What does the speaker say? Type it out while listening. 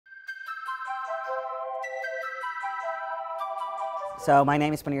So my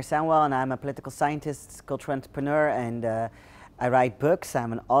name is Mounir Samuel and I'm a political scientist, cultural entrepreneur, and I write books.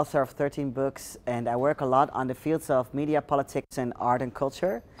 I'm an author of 13 books and I work a lot on the fields of media, politics and art and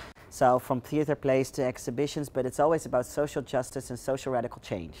culture. So from theater plays to exhibitions, but it's always about social justice and social radical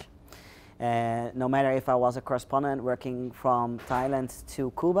change. No matter if I was a correspondent working from Thailand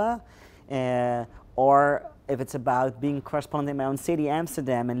to Cuba, or if it's about being a correspondent in my own city,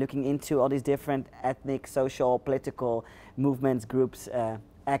 Amsterdam, and looking into all these different ethnic, social, political movements, groups,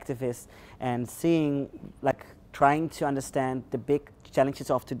 activists, and seeing, trying to understand the big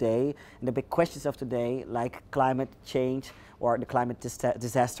challenges of today and the big questions of today, like climate change or the climate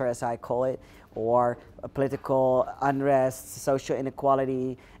disaster, as I call it, or political unrest, social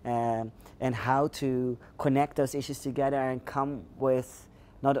inequality, and how to connect those issues together and come with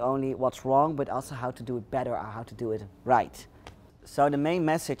not only what's wrong, but also how to do it better or how to do it right. So the main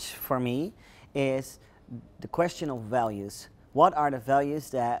message for me is the question of values. What are the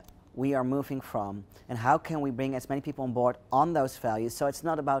values that we are moving from, and how can we bring as many people on board on those values? So it's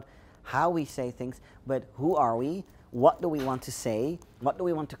not about how we say things, but who are we? What do we want to say? What do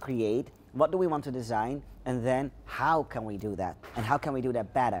we want to create? What do we want to design? And then how can we do that? And how can we do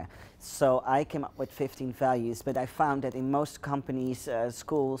that better? So I came up with 15 values, but I found that in most companies,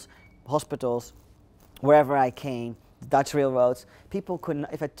 schools, hospitals, wherever I came, Dutch railroads, people couldn't,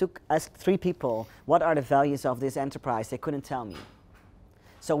 if I asked 3 people, what are the values of this enterprise, they couldn't tell me.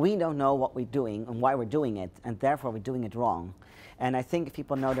 So we don't know what we're doing and why we're doing it, and therefore we're doing it wrong. And I think if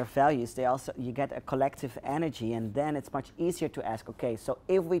people know their values, you get a collective energy, and then it's much easier to ask, okay, so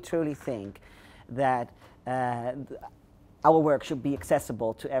if we truly think that our work should be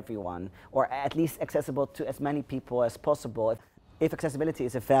accessible to everyone, or at least accessible to as many people as possible, if accessibility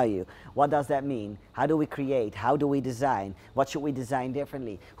is a value, what does that mean? How do we create? How do we design? What should we design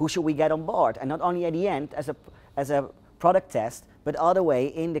differently? Who should we get on board? And not only at the end as a product test, but all the way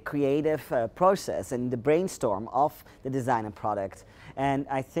in the creative process and the brainstorm of the design and product. And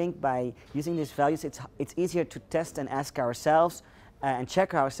I think by using these values, it's easier to test and ask ourselves and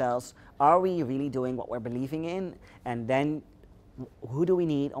check ourselves, are we really doing what we're believing in? And then who do we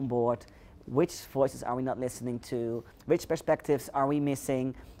need on board? Which voices are we not listening to? Which perspectives are we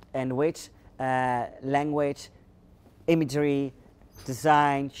missing? And which language, imagery,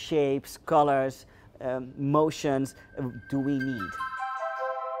 design, shapes, colors, motions do we need?